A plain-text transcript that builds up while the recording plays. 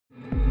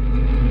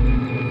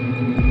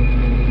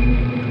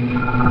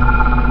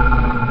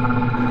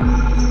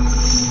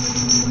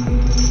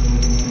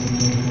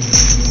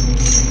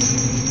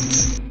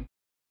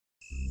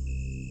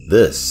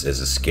This is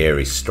a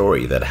scary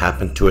story that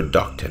happened to a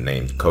doctor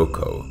named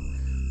Coco.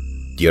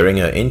 During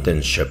her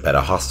internship at a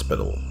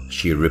hospital,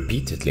 she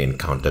repeatedly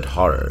encountered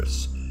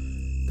horrors.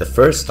 The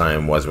first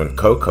time was when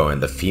Coco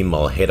and the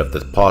female head of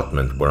the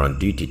department were on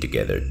duty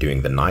together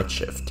doing the night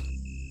shift.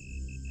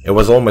 It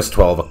was almost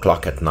 12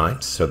 o'clock at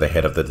night, so the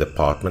head of the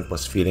department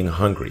was feeling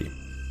hungry.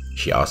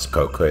 She asked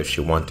Coco if she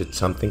wanted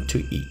something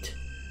to eat.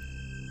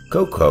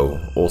 Coco,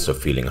 also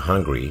feeling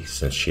hungry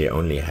since she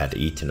only had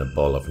eaten a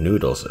bowl of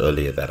noodles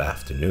earlier that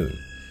afternoon.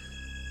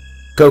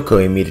 Coco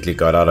immediately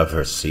got out of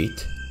her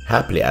seat,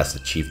 happily asked the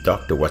chief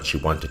doctor what she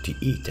wanted to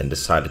eat, and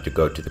decided to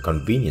go to the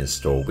convenience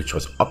store which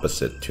was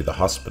opposite to the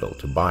hospital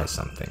to buy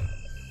something.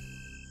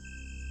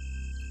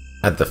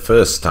 At the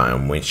first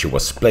time when she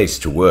was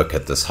placed to work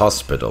at this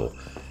hospital,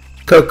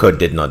 Coco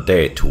did not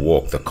dare to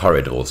walk the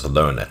corridors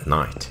alone at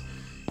night,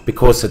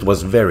 because it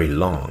was very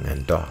long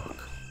and dark.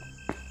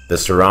 The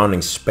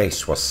surrounding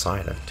space was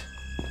silent.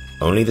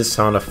 Only the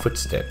sound of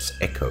footsteps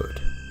echoed.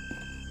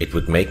 It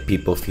would make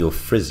people feel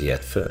frizzy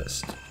at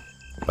first,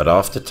 but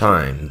after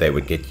time they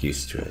would get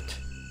used to it.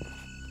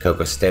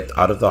 Coco stepped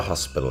out of the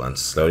hospital and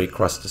slowly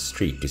crossed the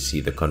street to see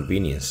the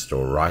convenience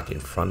store right in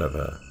front of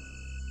her.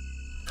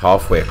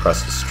 Halfway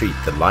across the street,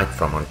 the light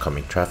from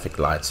oncoming traffic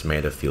lights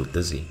made her feel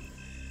dizzy.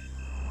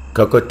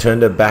 Coco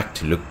turned her back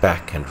to look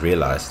back and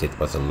realized it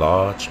was a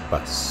large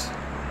bus.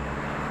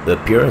 The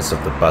appearance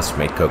of the bus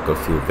made Coco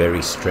feel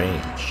very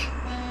strange,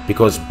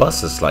 because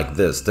buses like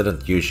this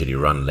didn't usually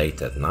run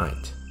late at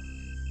night.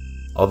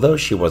 Although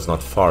she was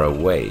not far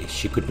away,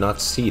 she could not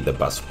see the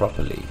bus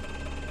properly.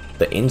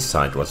 The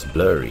inside was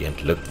blurry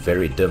and looked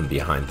very dim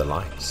behind the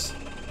lights.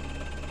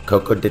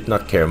 Coco did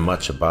not care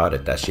much about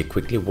it as she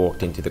quickly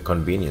walked into the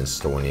convenience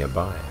store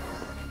nearby.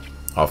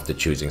 After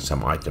choosing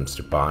some items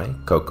to buy,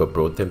 Coco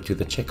brought them to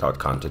the checkout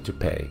counter to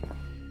pay.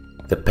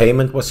 The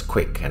payment was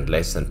quick and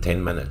less than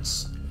 10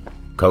 minutes.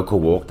 Coco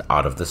walked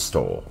out of the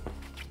store.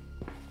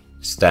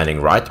 Standing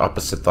right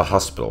opposite the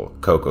hospital,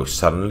 Coco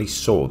suddenly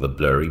saw the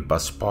blurry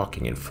bus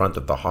parking in front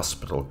of the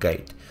hospital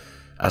gate,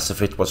 as if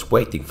it was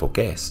waiting for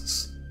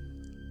guests.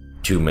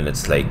 2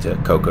 minutes later,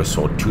 Coco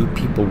saw two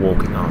people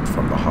walking out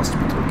from the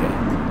hospital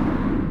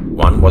gate.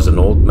 One was an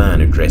old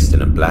man who dressed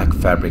in a black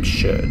fabric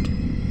shirt,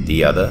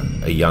 the other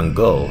a young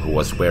girl who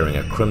was wearing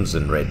a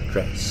crimson-red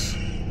dress.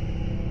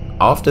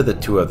 After the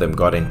two of them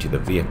got into the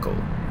vehicle,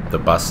 the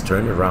bus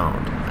turned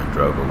around and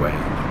drove away.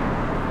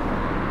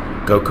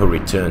 Coco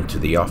returned to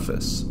the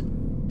office.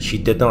 She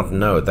did not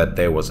know that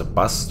there was a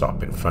bus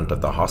stop in front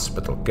of the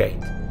hospital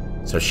gate,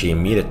 so she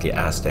immediately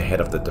asked the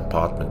head of the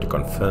department to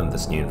confirm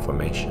this new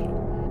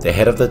information. The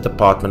head of the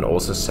department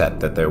also said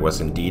that there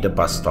was indeed a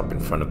bus stop in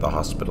front of the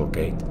hospital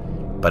gate,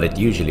 but it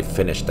usually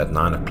finished at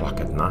 9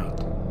 o'clock at night.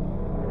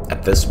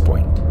 At this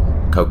point,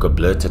 Coco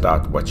blurted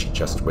out what she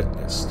just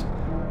witnessed.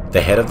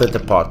 The head of the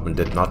department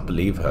did not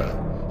believe her.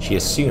 She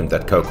assumed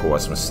that Coco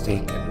was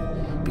mistaken,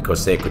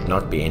 because there could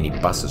not be any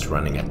buses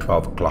running at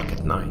 12 o'clock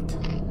at night.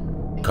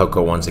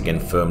 Coco once again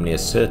firmly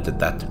asserted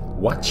that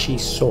what she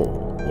saw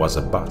was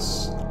a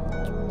bus,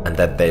 and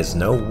that there's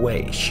no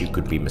way she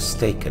could be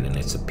mistaken in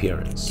its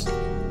appearance.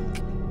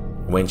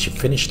 When she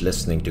finished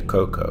listening to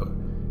Coco,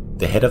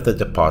 the head of the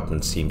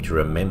department seemed to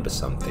remember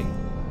something,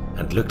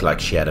 and looked like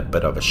she had a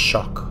bit of a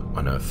shock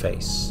on her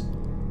face.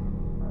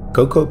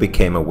 Coco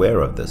became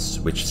aware of this,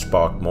 which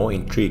sparked more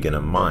intrigue in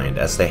her mind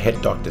as the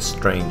head doctor's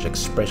strange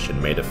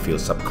expression made her feel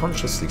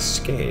subconsciously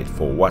scared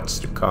for what's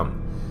to come.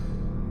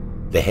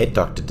 The head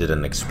doctor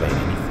didn't explain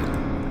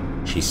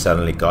anything. She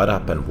suddenly got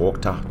up and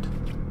walked out.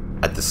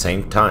 At the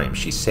same time,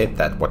 she said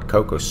that what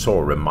Coco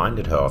saw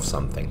reminded her of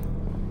something.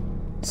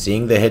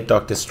 Seeing the head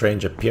doctor's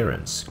strange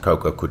appearance,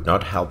 Coco could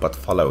not help but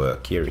follow her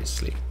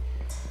curiously.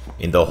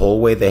 In the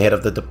hallway, the head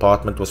of the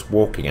department was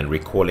walking and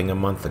recalling a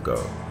month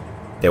ago.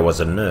 There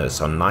was a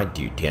nurse on night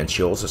duty, and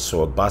she also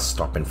saw a bus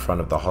stop in front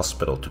of the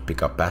hospital to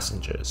pick up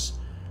passengers.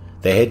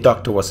 The head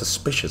doctor was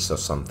suspicious of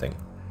something.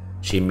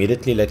 She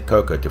immediately led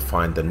Coco to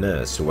find the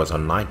nurse who was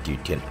on night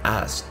duty and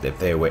asked if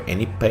there were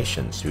any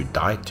patients who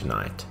died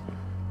tonight.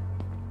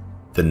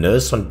 The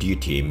nurse on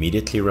duty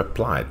immediately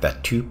replied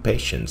that 2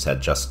 patients had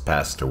just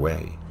passed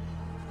away.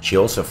 She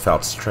also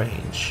felt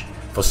strange,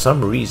 for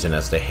some reason,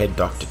 as the head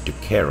doctor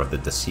took care of the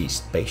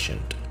deceased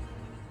patient.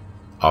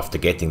 After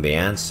getting the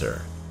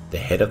answer, the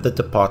head of the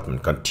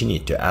department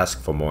continued to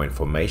ask for more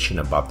information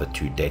about the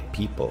 2 dead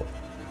people.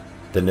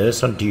 The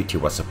nurse on duty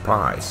was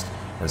surprised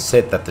and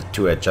said that the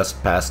 2 had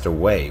just passed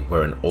away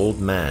were an old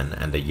man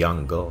and a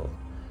young girl.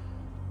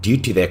 Due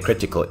to their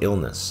critical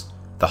illness,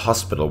 the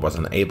hospital was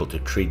unable to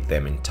treat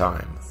them in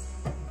time.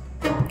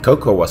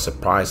 Coco was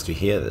surprised to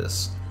hear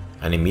this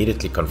and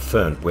immediately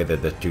confirmed whether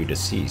the 2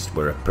 deceased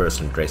were a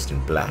person dressed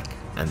in black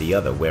and the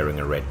other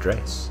wearing a red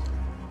dress.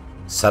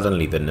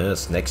 Suddenly, the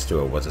nurse next to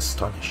her was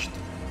astonished.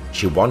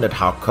 She wondered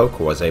how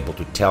Coco was able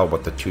to tell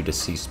what the 2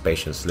 deceased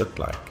patients looked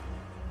like.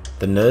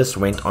 The nurse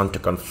went on to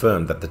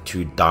confirm that the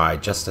 2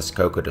 died just as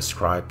Coco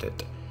described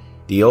it.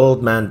 The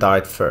old man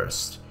died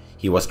first.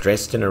 He was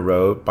dressed in a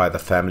robe by the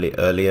family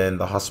earlier in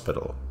the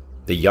hospital.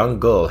 The young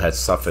girl had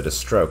suffered a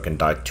stroke and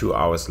died 2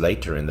 hours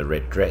later in the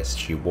red dress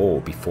she wore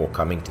before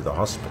coming to the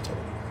hospital.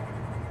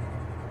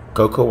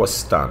 Coco was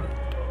stunned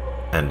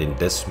and in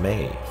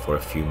dismay for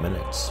a few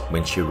minutes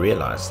when she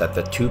realized that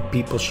the two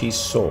people she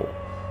saw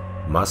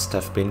must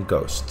have been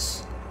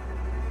ghosts.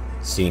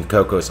 Seeing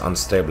Coco's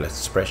unstable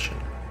expression,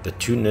 the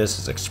two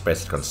nurses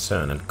expressed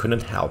concern and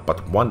couldn't help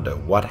but wonder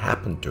what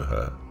happened to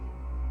her.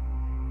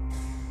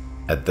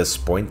 At this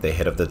point, the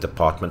head of the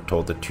department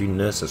told the two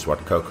nurses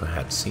what Coco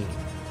had seen.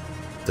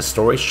 The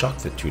story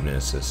shocked the two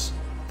nurses.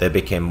 They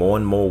became more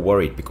and more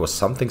worried because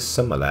something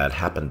similar had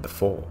happened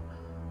before.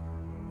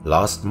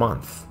 Last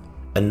month,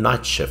 a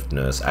night shift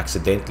nurse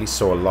accidentally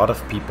saw a lot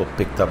of people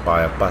picked up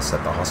by a bus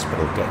at the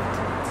hospital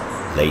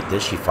gate. Later,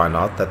 she found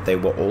out that they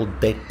were all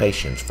dead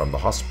patients from the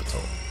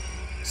hospital.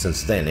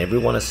 Since then,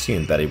 everyone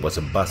assumed that it was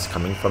a bus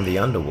coming from the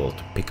underworld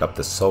to pick up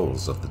the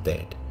souls of the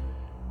dead.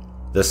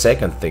 The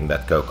second thing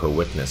that Coco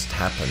witnessed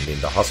happened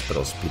in the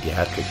hospital's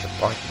pediatric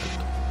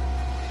department.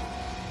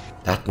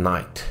 That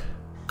night,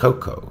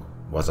 Coco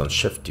was on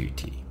shift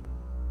duty.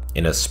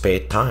 In her spare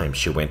time,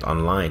 she went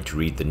online to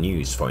read the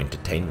news for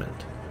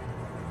entertainment.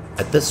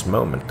 At this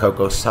moment,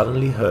 Coco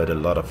suddenly heard a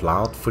lot of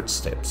loud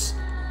footsteps,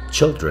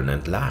 children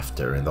and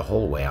laughter in the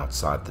hallway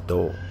outside the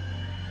door.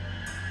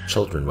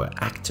 Children were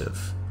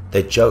active.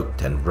 They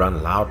joked and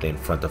ran loudly in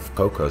front of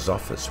Coco's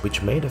office,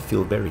 which made her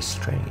feel very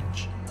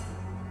strange.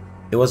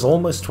 It was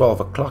almost 12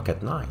 o'clock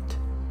at night.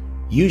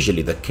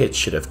 Usually the kids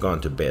should have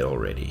gone to bed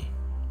already.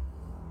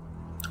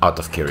 Out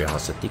of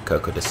curiosity,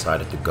 Coco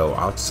decided to go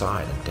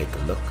outside and take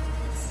a look.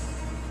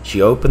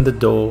 She opened the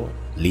door,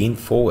 leaned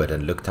forward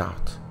and looked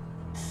out.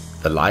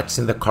 The lights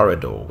in the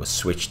corridor were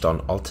switched on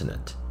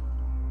alternate.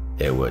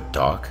 There were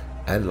dark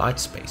and light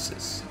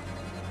spaces.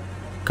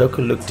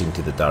 Coco looked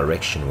into the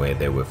direction where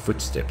there were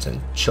footsteps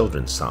and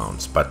children's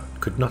sounds, but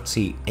could not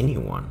see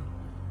anyone.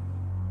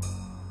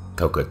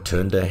 Coco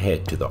turned her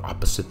head to the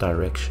opposite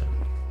direction,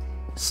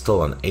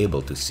 still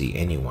unable to see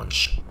anyone.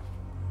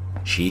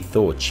 She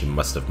thought she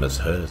must have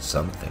misheard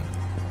something,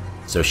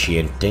 so she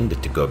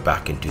intended to go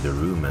back into the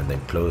room and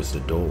then close the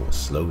door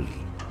slowly.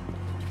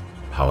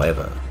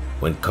 However,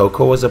 when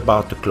Coco was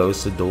about to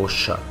close the door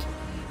shut,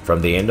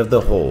 from the end of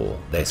the hall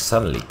there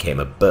suddenly came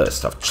a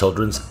burst of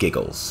children's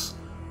giggles.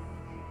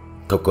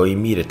 Coco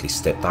immediately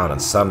stepped out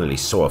and suddenly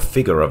saw a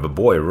figure of a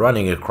boy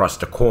running across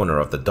the corner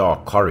of the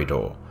dark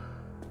corridor.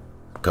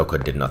 Coco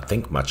did not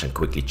think much and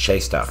quickly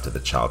chased after the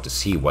child to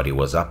see what he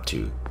was up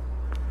to.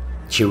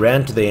 She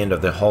ran to the end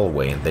of the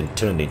hallway and then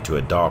turned into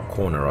a dark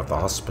corner of the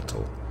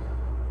hospital.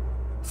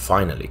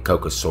 Finally,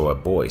 Coco saw a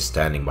boy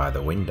standing by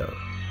the window.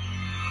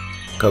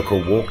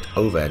 Coco walked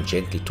over and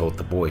gently told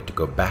the boy to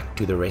go back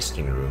to the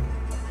resting room.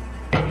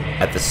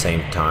 At the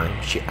same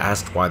time, she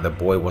asked why the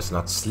boy was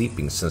not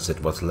sleeping since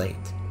it was late.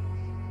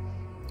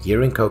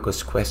 Hearing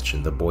Coco's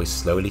question, the boy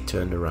slowly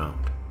turned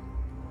around.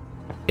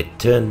 It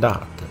turned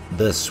out that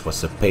this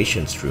was the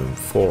patient's room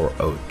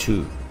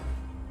 402.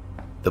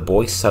 The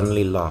boy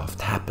suddenly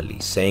laughed happily,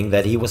 saying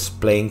that he was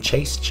playing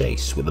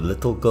chase with a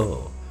little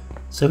girl,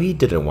 so he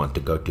didn't want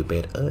to go to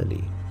bed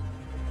early.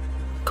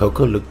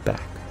 Coco looked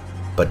back,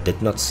 but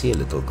did not see a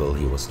little girl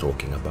he was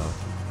talking about,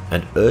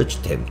 and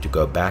urged him to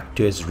go back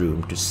to his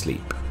room to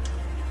sleep.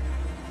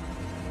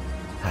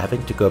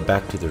 Having to go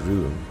back to the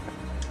room,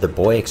 the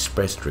boy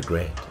expressed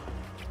regret.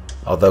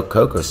 Although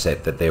Coco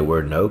said that there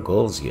were no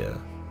girls here,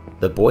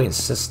 the boy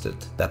insisted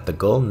that the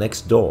girl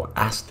next door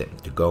asked him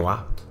to go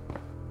out.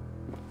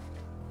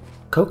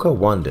 Coco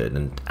wondered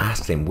and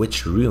asked him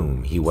which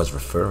room he was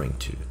referring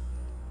to.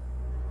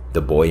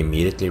 The boy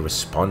immediately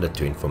responded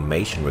to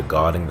information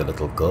regarding the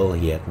little girl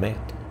he had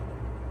met.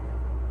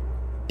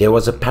 There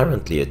was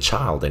apparently a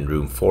child in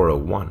room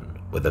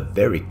 401 with a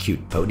very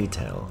cute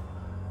ponytail.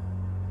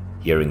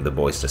 Hearing the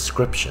boy's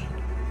description,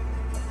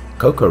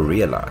 Coco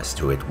realized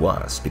who it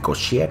was because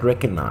she had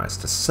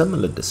recognized a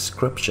similar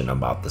description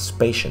about this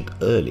patient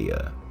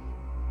earlier.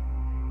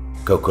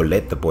 Coco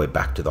led the boy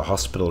back to the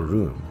hospital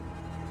room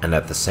and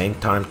at the same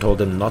time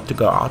told him not to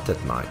go out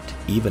at night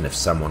even if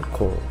someone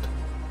called.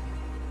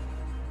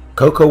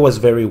 Coco was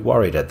very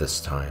worried at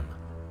this time.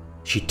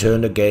 She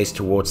turned her gaze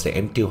towards the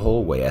empty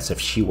hallway as if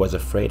she was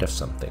afraid of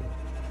something.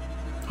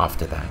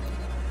 After that,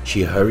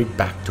 she hurried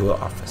back to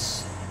her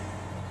office.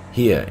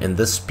 Here, in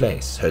this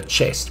place, her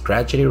chest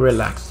gradually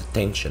relaxed the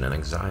tension and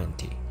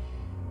anxiety.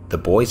 The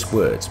boy's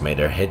words made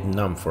her head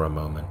numb for a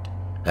moment.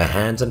 Her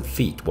hands and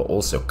feet were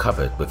also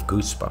covered with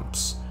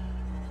goosebumps,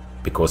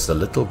 because the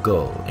little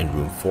girl in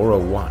room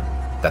 401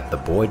 that the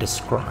boy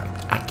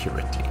described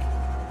accurately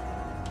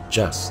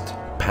just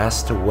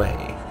passed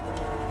away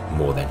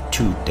more than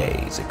 2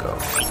 days ago.